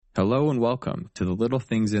Hello and welcome to The Little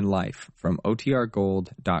Things in Life from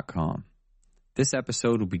OTRGold.com. This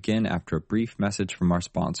episode will begin after a brief message from our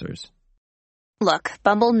sponsors. Look,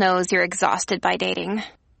 Bumble knows you're exhausted by dating.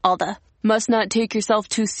 All the, must not take yourself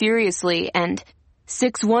too seriously, and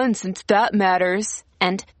 6'1" since that matters,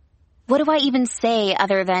 and what do I even say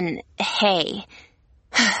other than, hey?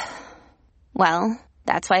 Well,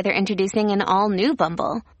 that's why they're introducing an all-new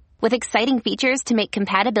Bumble, with exciting features to make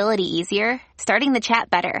compatibility easier, starting the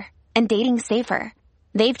chat better, and dating safer.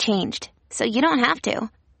 They've changed, so you don't have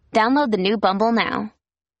to. Download the new Bumble now.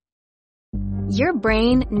 Your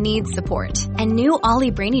brain needs support, and new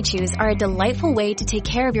Ollie Brainy Chews are a delightful way to take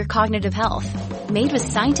care of your cognitive health. Made with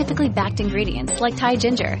scientifically backed ingredients like Thai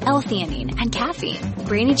ginger, L-theanine, and caffeine,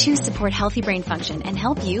 Brainy Chews support healthy brain function and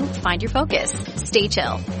help you find your focus, stay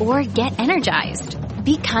chill, or get energized.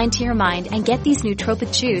 Be kind to your mind and get these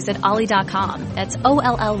nootropic chews at Ollie.com. That's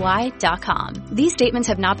OLLY.com. These statements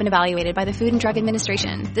have not been evaluated by the Food and Drug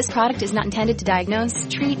Administration. This product is not intended to diagnose,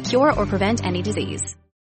 treat, cure, or prevent any disease.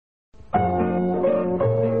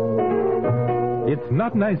 It's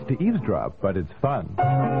not nice to eavesdrop, but it's fun.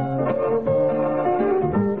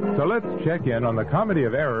 So let's check in on the comedy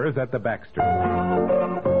of errors at the Baxter.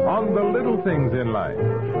 On the little things in life.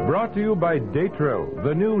 Brought to you by Datro,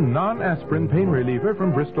 the new non-aspirin pain reliever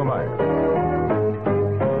from Bristol-Myers.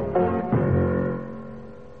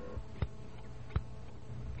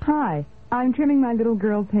 Hi, I'm trimming my little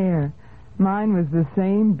girl's hair. Mine was the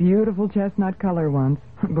same beautiful chestnut color once,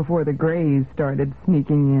 before the grays started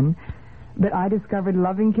sneaking in. But I discovered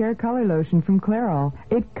Loving Care Color Lotion from Clairol.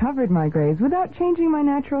 It covered my grays without changing my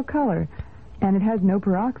natural color. And it has no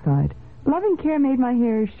peroxide. Loving Care made my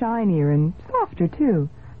hair shinier and softer, too.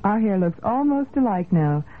 Our hair looks almost alike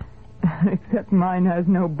now, except mine has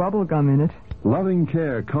no bubble gum in it. Loving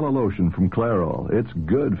Care Color Lotion from Clairol. It's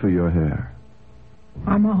good for your hair.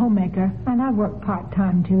 I'm a homemaker, and I work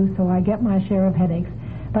part-time, too, so I get my share of headaches.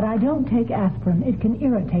 But I don't take aspirin. It can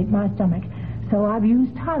irritate my stomach. So I've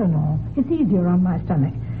used Tylenol. It's easier on my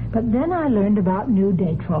stomach. But then I learned about new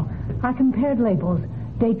Datro. I compared labels.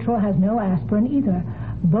 Datro has no aspirin either.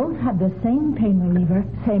 Both have the same pain reliever,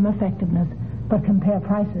 same effectiveness. But compare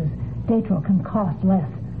prices. Datro can cost less.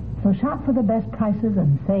 So shop for the best prices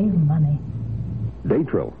and save money.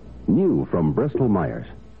 Datro, new from Bristol-Myers.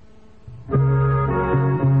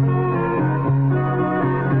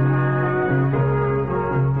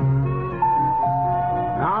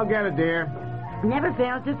 I'll get it, dear. Never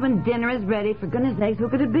fails just when dinner is ready. For goodness sakes, who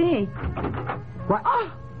could it be? What?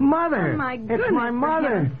 Oh, Mother! Oh, my goodness, it's my mother.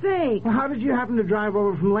 For heaven's sake. Well, how did you happen to drive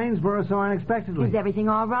over from Lanesboro so unexpectedly? Is everything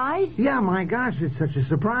all right? Yeah, my gosh, it's such a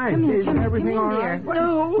surprise. Is everything all right?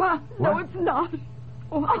 No, it's not.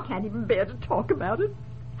 Oh, I can't even bear to talk about it.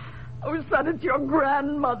 Oh, son, it's your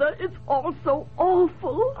grandmother. It's all so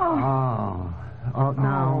awful. Oh,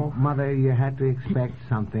 now, Mother, you had to expect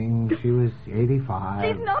something. She was 85.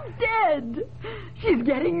 She's not dead. She's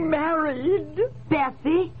getting married.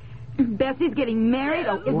 Bessie? Bessie's getting married?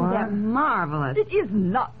 Oh, isn't that marvelous? It is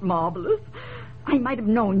not marvelous. I might have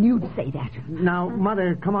known you'd say that. Now,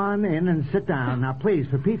 Mother, come on in and sit down. Now, please,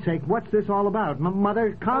 for Pete's sake, what's this all about?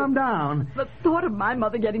 Mother, calm down. The thought of my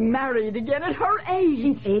mother getting married again at her age.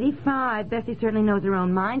 She's 85. Bessie certainly knows her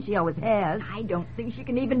own mind. She always has. I don't think she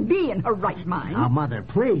can even be in her right mind. Now, Mother,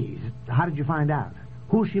 please. How did you find out?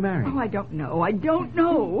 Who's she married? Oh, I don't know. I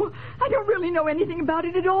don't really know anything about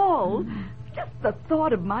it at all. Just the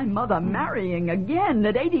thought of my mother marrying again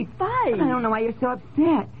at 85. I don't know why you're so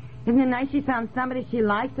upset. Isn't it nice she found somebody she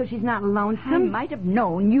likes so she's not lonesome? I might have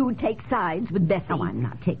known you'd take sides with Bessie. Oh, I'm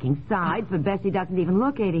not taking sides, but Bessie doesn't even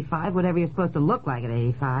look 85, whatever you're supposed to look like at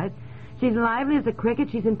 85. She's lively as a cricket.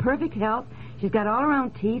 She's in perfect health. She's got all her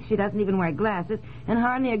own teeth. She doesn't even wear glasses, and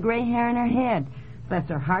hardly a gray hair in her head. Bless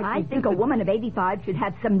her heart. I think a woman of 85 should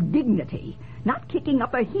have some dignity, not kicking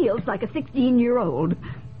up her heels like a 16-year-old.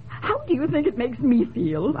 How do you think it makes me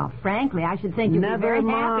feel? Well, frankly, I should think you'd be very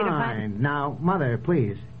happy to find... Now, Mother,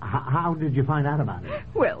 please, how did you find out about it?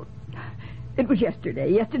 Well, it was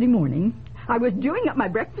yesterday morning. I was doing up my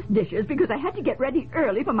breakfast dishes because I had to get ready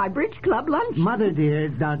early for my bridge club lunch. Mother, dear,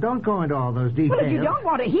 now don't go into all those details. Well, if you don't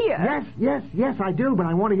want to hear... Yes, I do, but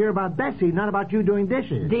I want to hear about Bessie, not about you doing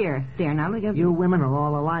dishes. Dear, now look at... You women are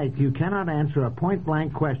all alike. You cannot answer a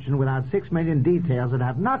point-blank question without 6 million details that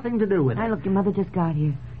have nothing to do with it. Now, look, your mother just got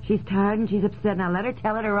here. She's tired and she's upset. Now let her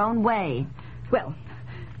tell it her own way. Well,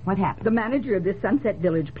 What happened? The manager of this Sunset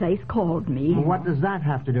Village place called me. Well, what does that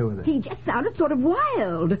have to do with it? He just sounded sort of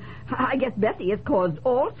wild. I guess Bessie has caused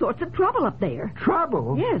all sorts of trouble up there.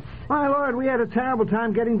 Trouble? Yes. My Lord, we had a terrible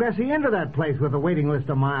time getting Bessie into that place with a waiting list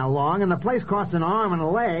a mile long, and the place cost an arm and a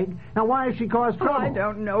leg. Now, why has she caused trouble? I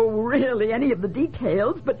don't know really any of the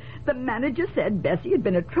details, but the manager said Bessie had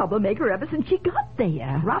been a troublemaker ever since she got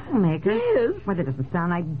there. Troublemaker? Yes. Well, that doesn't sound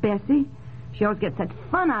like Bessie. She always gets such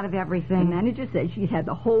fun out of everything. The manager says she's had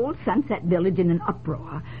the whole Sunset Village in an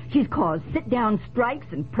uproar. She's caused sit-down strikes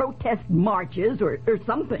and protest marches or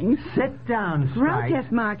something. Sit-down strikes?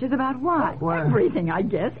 Protest marches about what? Everything, I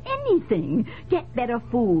guess. Anything. Get better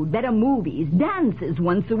food, better movies, dances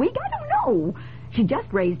once a week. I don't know. She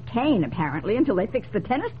just raised Cain, apparently, until they fixed the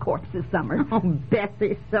tennis courts this summer. Oh,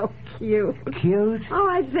 Bessie's so cute. Cute? Oh,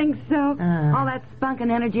 I think so. All that spunk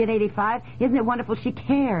and energy at 85. Isn't it wonderful? She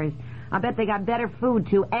cares. I bet they got better food,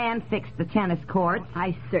 too, and fixed the tennis courts.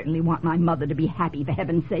 I certainly want my mother to be happy, for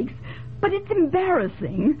heaven's sakes. But it's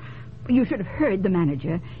embarrassing. You should have heard the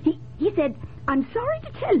manager. He said, "I'm sorry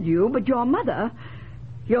to tell you, but your mother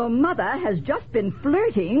has just been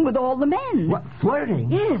flirting with all the men." What,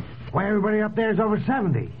 flirting? Yes. Why, everybody up there is over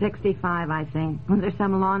 70. 65, I think. Is there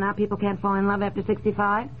some law now people can't fall in love after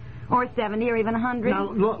 65? Or 70 or even 100?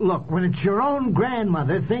 Now, look, when it's your own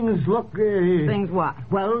grandmother, things look... Things what?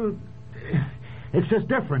 Well, it's just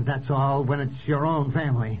different, that's all, when it's your own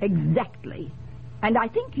family. Exactly. And I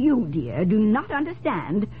think you, dear, do not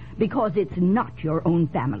understand because it's not your own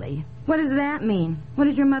family. What does that mean? What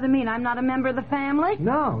does your mother mean? I'm not a member of the family?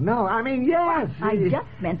 No, I mean, yes. I just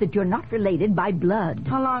meant that you're not related by blood.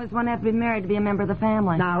 How long does one have to be married to be a member of the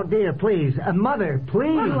family? Now, dear, please. Mother,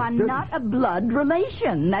 please. You are not a blood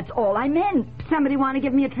relation. That's all I meant. Somebody want to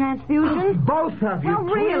give me a transfusion? Both of you, Well,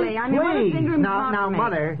 really? I mean, what is please. Now,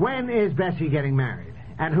 Mother, when is Bessie getting married?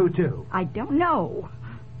 And who to? I don't know.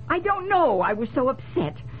 I was so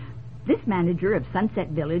upset. This manager of Sunset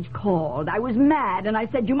Village called. I was mad, and I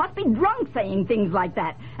said, "You must be drunk saying things like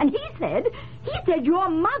that." And he said, "Your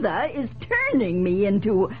mother is turning me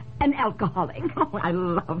into an alcoholic." Oh, I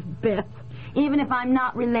love Beth. Even if I'm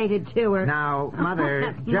not related to her. Now,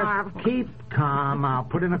 Mother, just keep calm. I'll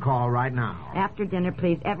put in a call right now. After dinner,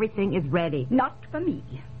 please. Everything is ready. Not for me.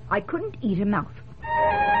 I couldn't eat a mouthful.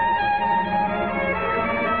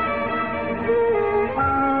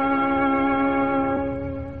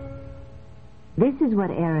 This is what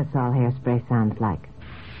aerosol hairspray sounds like.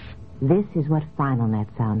 This is what Final Net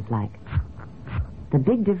sounds like. The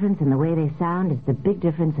big difference in the way they sound is the big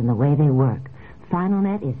difference in the way they work. Final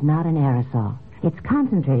Net is not an aerosol. It's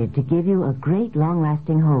concentrated to give you a great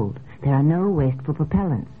long-lasting hold. There are no wasteful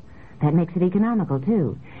propellants. That makes it economical,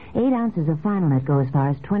 too. 8 ounces of Final Net go as far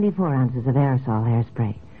as 24 ounces of aerosol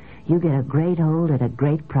hairspray. You get a great hold at a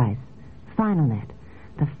great price. Final Net,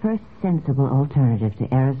 the first sensible alternative to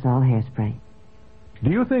aerosol hairspray. Do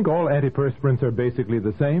you think all antiperspirants are basically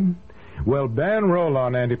the same? Well, Ban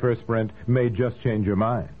Roll-On antiperspirant may just change your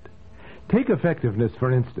mind. Take effectiveness,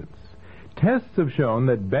 for instance. Tests have shown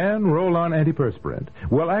that Ban Roll-On antiperspirant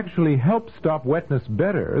will actually help stop wetness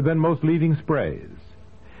better than most leading sprays.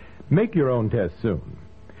 Make your own test soon.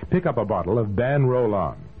 Pick up a bottle of Ban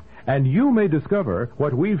Roll-On, and you may discover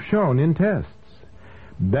what we've shown in tests.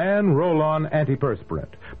 Ban Roll-On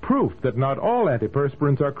antiperspirant, proof that not all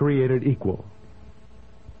antiperspirants are created equal.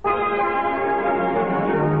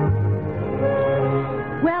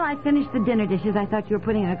 Well, I finished the dinner dishes. I thought you were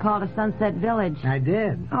putting in a call to Sunset Village. I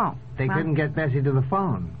did. Oh. They couldn't get Bessie to the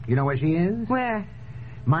phone. You know where she is? Where?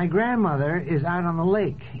 My grandmother is out on the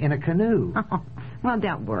lake in a canoe. Oh, well,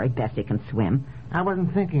 don't worry. Bessie can swim. I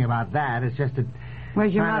wasn't thinking about that. It's just that...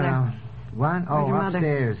 Where's your I mother? don't know. What? Where's your mother?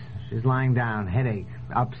 Upstairs. She's lying down. Headache.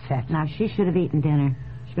 Upset. Now, she should have eaten dinner.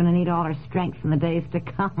 She's going to need all her strength in the days to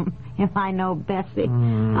come, if I know Bessie.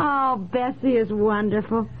 Oh, Bessie is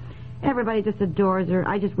wonderful. Everybody just adores her.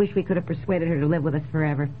 I just wish we could have persuaded her to live with us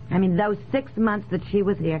forever. I mean, those 6 months that she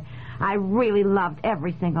was here, I really loved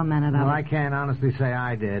every single minute of it. Well, I can't honestly say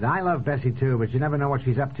I did. I love Bessie, too, but you never know what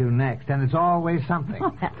she's up to next, and it's always something.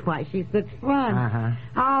 Well, that's why she's such fun. Uh-huh.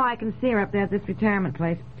 Oh, I can see her up there at this retirement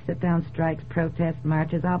place. Sit-down strikes, protest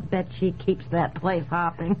marches. I'll bet she keeps that place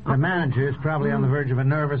hopping. The manager's probably on the verge of a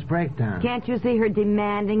nervous breakdown. Can't you see her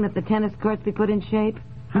demanding that the tennis courts be put in shape?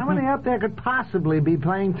 How many up there could possibly be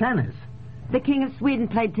playing tennis? The King of Sweden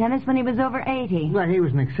played tennis when he was over 80. Well, he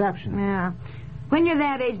was an exception. Yeah. When you're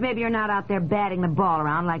that age, maybe you're not out there batting the ball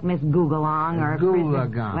around like Miss Googalong or...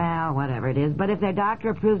 Googalong. Well, whatever it is. But if their doctor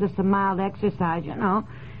approves of some mild exercise, you know,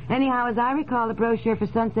 Anyhow, as I recall, the brochure for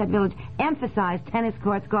Sunset Village emphasized tennis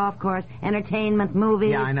courts, golf course, entertainment,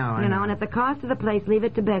 movies. Yeah, I know. And at the cost of the place, leave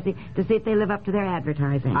it to Bessie to see if they live up to their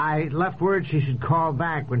advertising. I left word she should call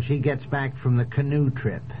back when she gets back from the canoe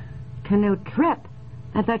trip. Canoe trip?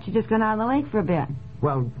 I thought you'd just gone out on the lake for a bit.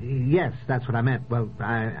 Well, yes, that's what I meant. Well,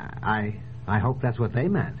 I hope that's what they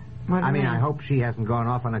meant. I hope she hasn't gone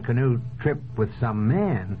off on a canoe trip with some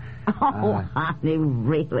man. Oh, honey,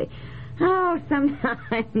 really? Oh,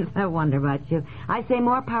 sometimes I wonder about you. I say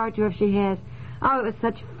more power to her if she has. Oh, it was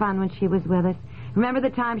such fun when she was with us. Remember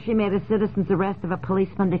the time she made a citizen's arrest of a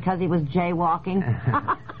policeman because he was jaywalking?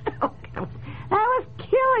 That was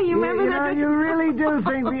killing. You remember that? You really do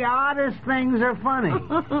think the oddest things are funny.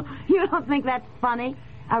 You don't think that's funny?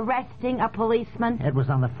 Arresting a policeman? It was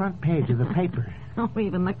on the front page of the paper. Oh,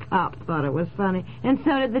 even the cops thought it was funny. And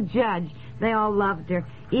so did the judge. They all loved her.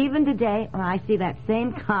 Even today, when I see that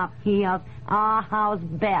same cop, he yells, how's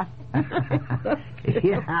Beth?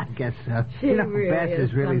 Yeah, I guess so. Really Beth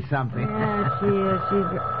is really something. Yeah, she is.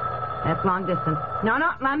 That's long distance. No,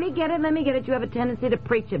 let me get it. You have a tendency to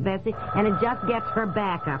preach it, Bessie, and it just gets her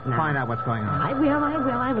back up now. Find out what's going on. I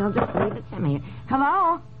will. Just leave it to me.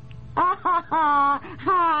 Hello?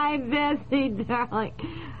 Hi, Bessie, darling.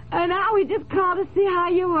 Now we just called to see how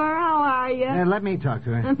you were. How are you? Let me talk to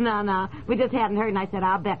her. No. We just hadn't heard, and I said,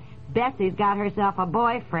 I'll bet Bessie's got herself a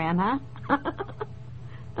boyfriend, huh?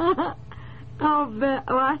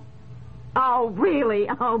 What? Oh, really?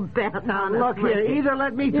 Oh, Beth, honestly. Look here, either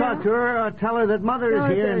let me talk to her or tell her that Mother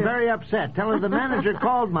is here and very upset. Tell her the manager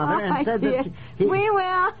called Mother and said that we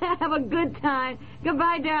will have a good time.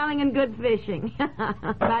 Goodbye, darling, and good fishing.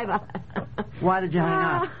 Bye-bye. Why did you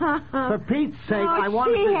hang up? For Pete's sake, I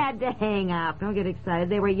wanted She had to hang up. Don't get excited.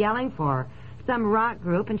 They were yelling for her. Some rock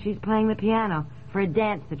group, and she's playing the piano for a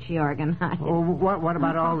dance that she organized. Oh, what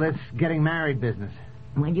about all this getting married business?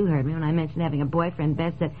 Well, you heard me when I mentioned having a boyfriend.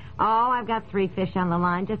 Beth said, I've got 3 fish on the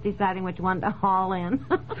line, just deciding which one to haul in.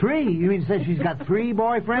 3? You mean to say she's got 3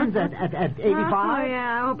 boyfriends at 85? Oh,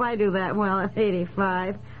 yeah, I hope I do that well at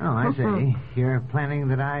 85. Oh, I see. You're planning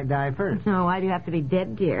that I die first. No, why do you have to be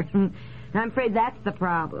dead, dear? I'm afraid that's the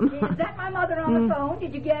problem. Is that my mother on the phone?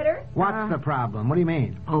 Did you get her? What's the problem? What do you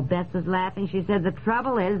mean? Oh, Beth was laughing. She said the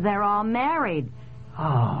trouble is they're all married.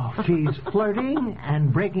 Oh, she's flirting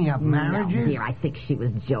and breaking up marriages? No, dear, I think she was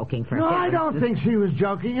joking for No, I don't think she was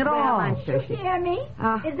joking at all. I'm sure Did you hear me?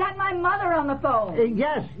 Is that my mother on the phone?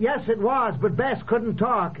 Yes, it was, but Bess couldn't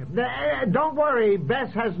talk. Don't worry,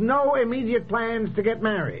 Bess has no immediate plans to get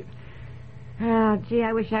married. Oh, gee,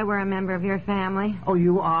 I wish I were a member of your family. Oh,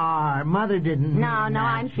 you are. Mother didn't. No,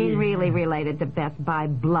 I'm really related to Beth by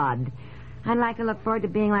blood. I'd like to look forward to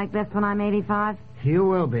being like Beth when I'm 85. You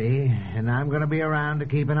will be, and I'm going to be around to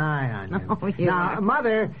keep an eye on you. Oh, you now, are.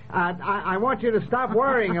 Mother, I want you to stop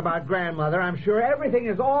worrying about Grandmother. I'm sure everything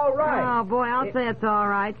is all right. Oh, boy, I'll say it's all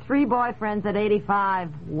right. 3 boyfriends at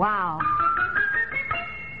 85. Wow.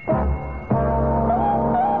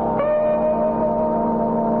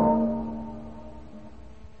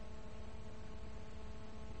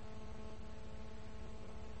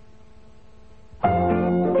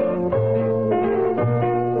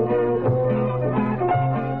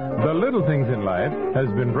 Little Things in Life has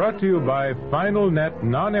been brought to you by Final Net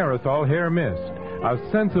Non-Aerosol Hair Mist, a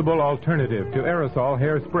sensible alternative to aerosol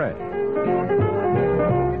hairspray.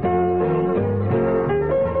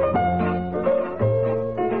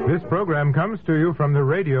 This program comes to you from the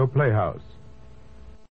Radio Playhouse.